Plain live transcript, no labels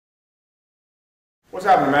What's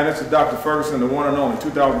happening, man? This is Dr. Ferguson, the one and only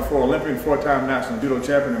 2004 Olympian, four-time national judo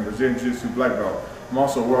champion, and Brazilian Jiu-Jitsu black belt. I'm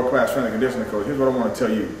also a world-class strength and conditioning coach. Here's what I want to tell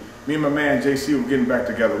you. Me and my man JC were getting back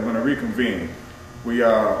together. We're going to reconvene. We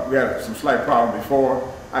had some slight problems before.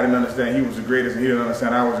 I didn't understand he was the greatest, and he didn't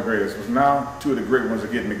understand I was the greatest. So now two of the great ones are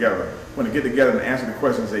getting together. We're going to get together and answer the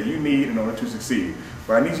questions that you need in order to succeed.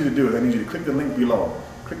 What I need you to do is I need you to click the link below.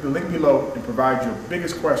 Click the link below and provide your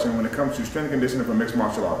biggest question when it comes to strength and conditioning for mixed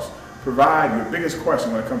martial arts. Provide your biggest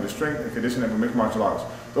question when it comes to strength and conditioning for mixed martial arts.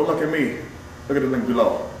 Don't look at me. Look at the link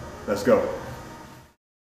below. Let's go.